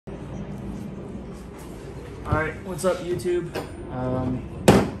Alright, what's up YouTube?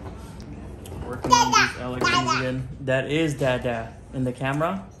 Working on these LXZ again. That is Dada in the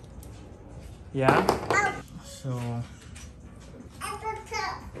camera. Yeah? So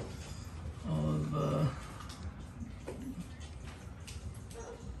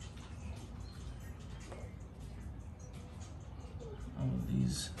all of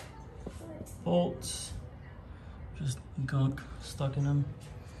these bolts, just gunk stuck in them.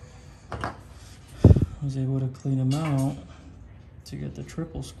 I was able to clean them out to get the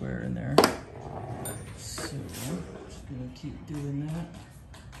triple square in there. So just gonna keep doing that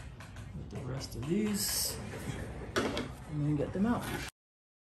with the rest of these and then get them out.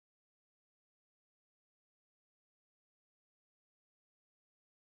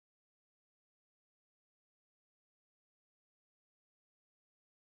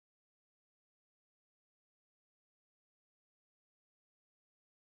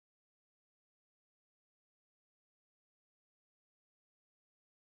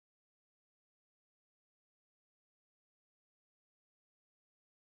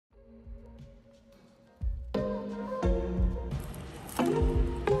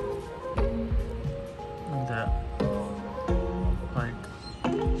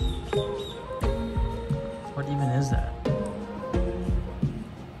 What even is that?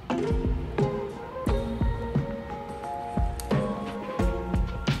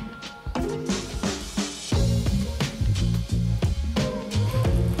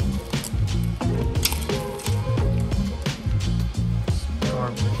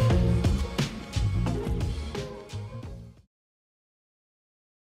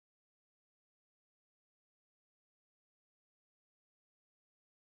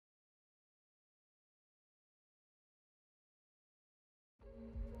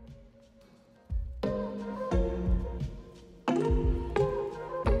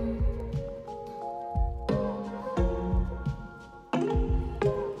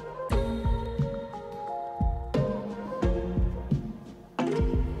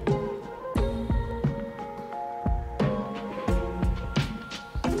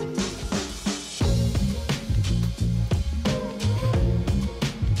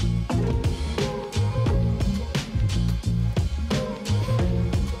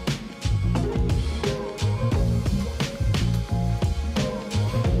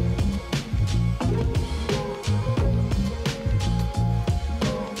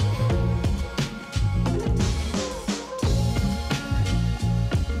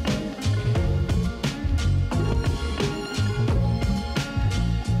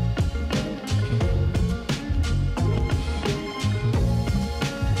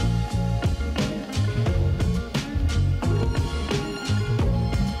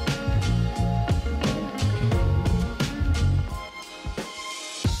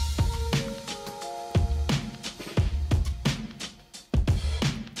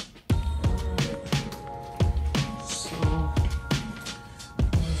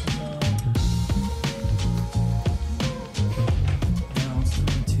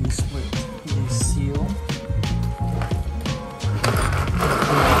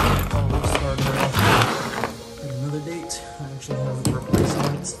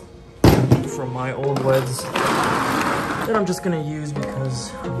 From my old weds that I'm just gonna use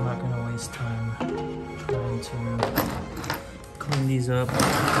because I'm not gonna waste time trying to clean these up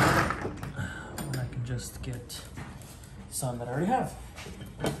when I can just get some that I already have.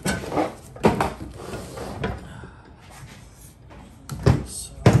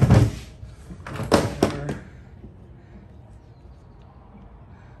 So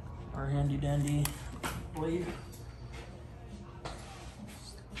our handy dandy blade.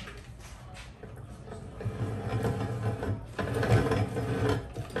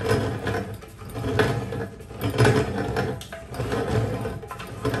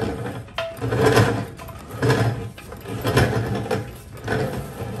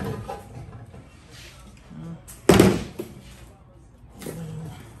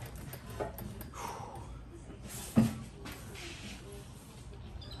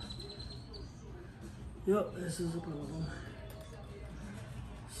 Yep, this is a problem.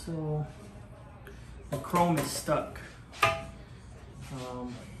 So the chrome is stuck.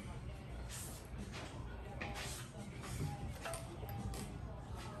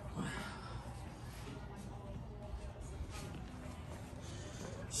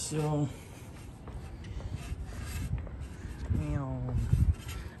 So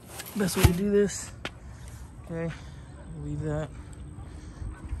best way to do this, okay, leave that.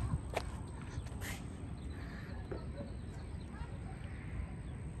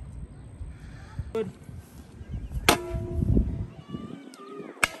 Good.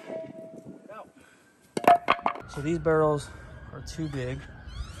 Out. So these barrels are too big.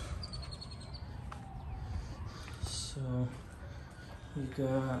 So we've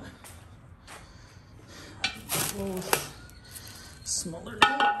got both smaller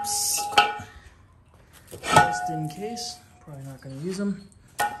knobs, just in case. Probably not going to use them.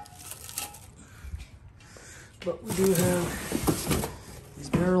 But we do have these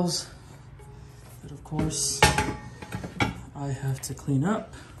barrels that, of course, I have to clean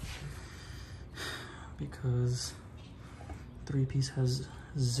up because 3-piece has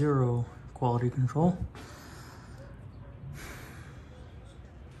 0 quality control.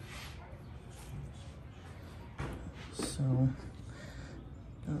 So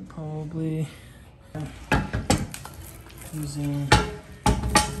I'll probably using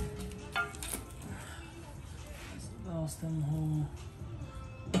valve stem hole,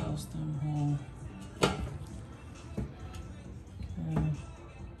 okay.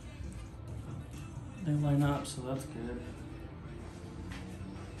 They line up, so that's good.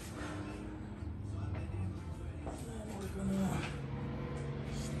 And we're gonna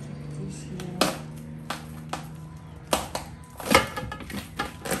stick this here.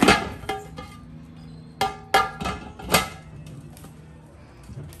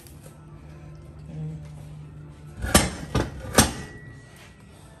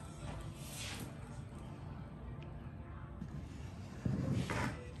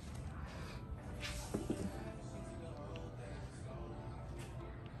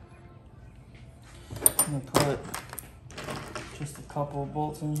 I'm gonna put just a couple of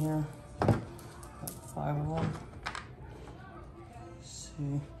bolts in here, about 5 of them.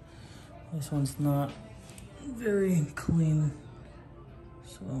 See, this one's not very clean,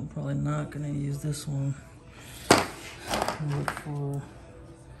 so I'm probably not gonna use this one. Look for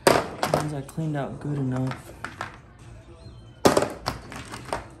ones I cleaned out good enough.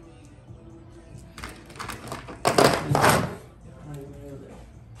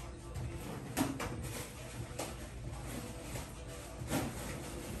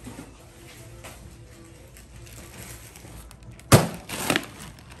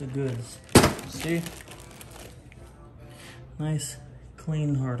 The goods. See? Nice,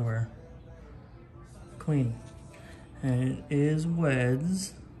 clean hardware. Clean. And it is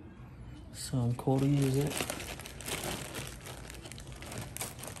WEDS, so I'm cool to use it.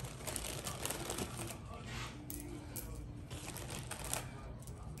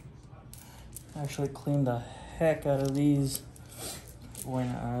 I actually cleaned the heck out of these when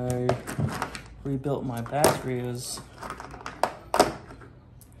I rebuilt my batteries.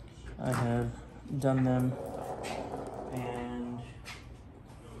 I had done them and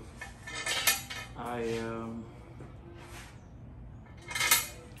I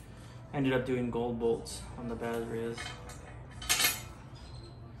ended up doing gold bolts on the batteries.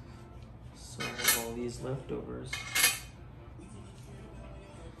 So I have all these leftovers.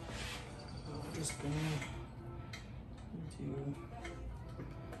 I'm just gonna do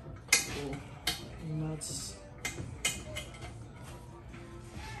a couple nuts.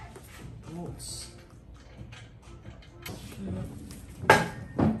 Bolts. Okay.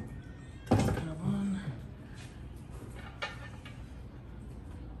 That's kind of on.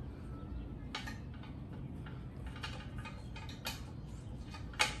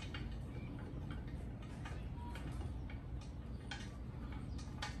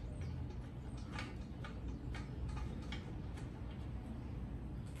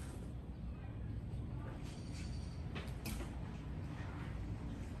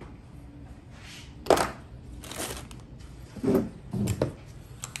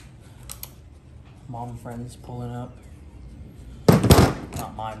 Mom friends pulling up.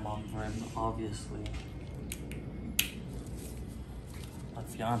 Not my mom friend, obviously. My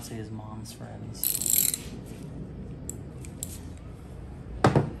fiance's mom's friends.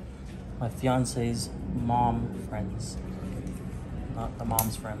 My fiance's mom friends. Not the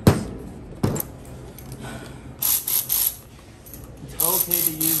mom's friends. It's okay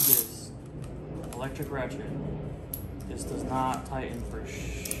to use this electric ratchet. This does not tighten for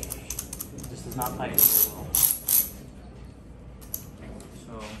This does not tighten very well.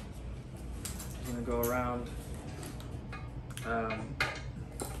 So I'm gonna go around.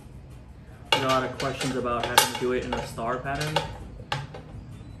 There's a lot of questions about having to do it in a star pattern.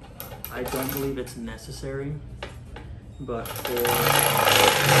 I don't believe it's necessary, but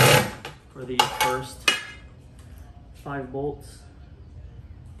for the first 5 bolts,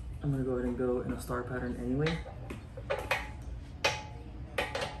 I'm gonna go ahead and go in a star pattern anyway.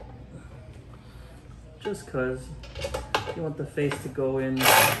 Just cause you want the face to go in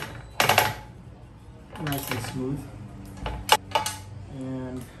nice and smooth.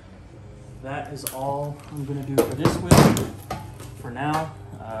 And that is all I'm gonna do for this wheel for now.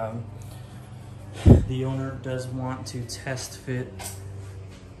 The owner does want to test fit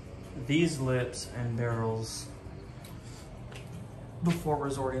these lips and barrels before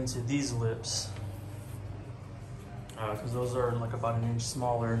resorting to these lips, because those are like about an inch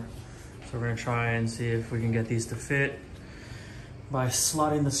smaller. So we're gonna try and see if we can get these to fit by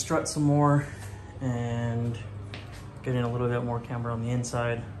slotting the strut some more and getting a little bit more camber on the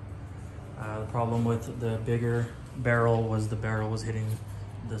inside. The problem with the bigger barrel was the barrel was hitting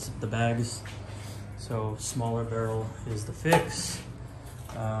the bags. So smaller barrel is the fix.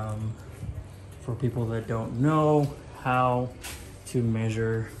 For people that don't know how to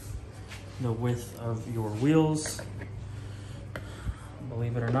measure the width of your wheels,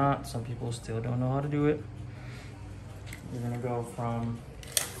 believe it or not, some people still don't know how to do it. You're gonna go from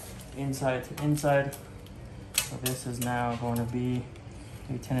inside to inside. So this is now going to be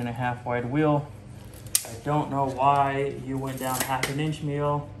a 10.5 wide wheel. I don't know why you went down 1/2 inch,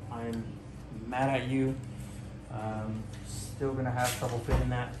 Mio. I'm mad at you. Still gonna have trouble fitting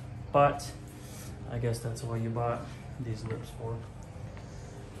that, but I guess that's what you bought these lips for.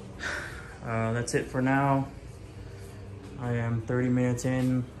 That's it for now. I am 30 minutes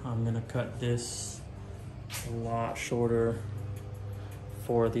in. I'm gonna cut this a lot shorter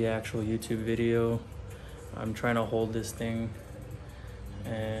for the actual YouTube video. I'm trying to hold this thing,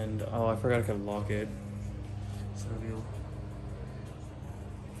 and oh, I forgot I could lock it. So you'll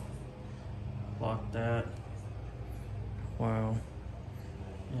lock that. Wow.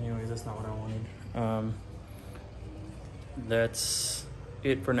 Anyways, that's not what I wanted. That's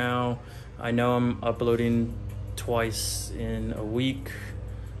it for now. I know I'm uploading twice in a week,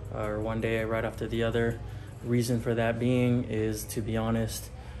 or one day right after the other. Reason for that being is, to be honest,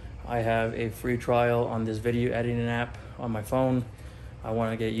 I have a free trial on this video editing app on my phone. I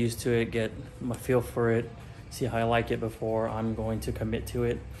want to get used to it, get my feel for it, see how I like it before I'm going to commit to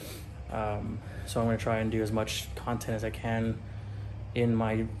it. So I'm going to try and do as much content as I can in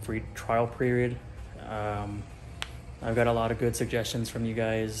my free trial period. I've got a lot of good suggestions from you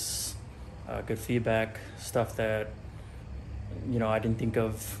guys, good feedback, stuff that, you know, I didn't think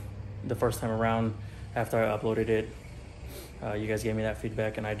of the first time around after I uploaded it. You guys gave me that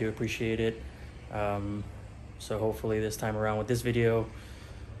feedback and I do appreciate it. So hopefully this time around with this video,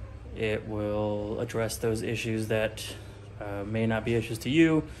 it will address those issues that may not be issues to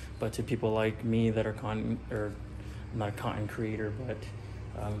you, but to people like me that are not a content creator, but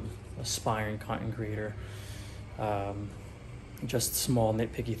aspiring content creator. Just small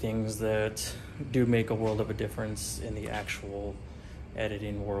nitpicky things that do make a world of a difference in the actual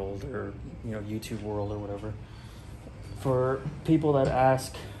editing world, or, you know, YouTube world or whatever. For people that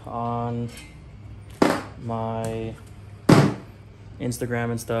ask on my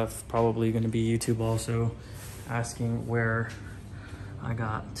Instagram and stuff, probably going to be YouTube also, asking where I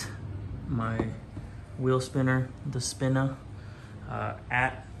got my wheel spinner, the spinner,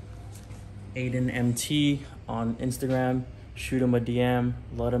 at AidenMT on Instagram. Shoot him a DM,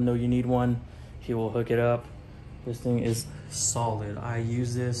 let him know you need one. He will hook it up. This thing is solid. I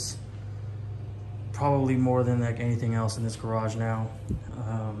use this probably more than like anything else in this garage now.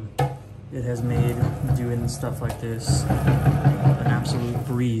 It has made doing stuff like this an absolute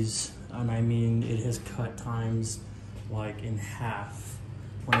breeze. And I mean, it has cut times like in half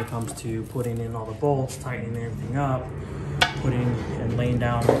when it comes to putting in all the bolts, tightening everything up, putting and laying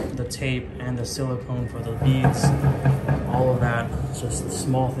down the tape and the silicone for the beads. All of that, just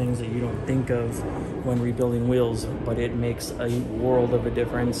small things that you don't think of when rebuilding wheels, but it makes a world of a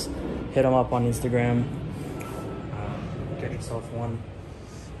difference. Hit them up on Instagram. Get yourself one.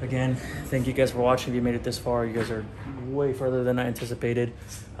 Again, thank you guys for watching. If you made it this far, you guys are way further than I anticipated.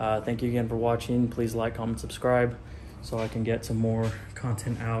 Thank you again for watching. Please like, comment, subscribe so I can get some more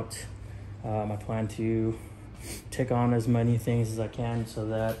content out. I plan to take on as many things as I can so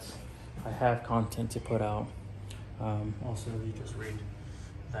that I have content to put out. Also, if you just read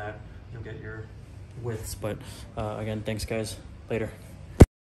that, you'll get your widths. But again, thanks guys. Later.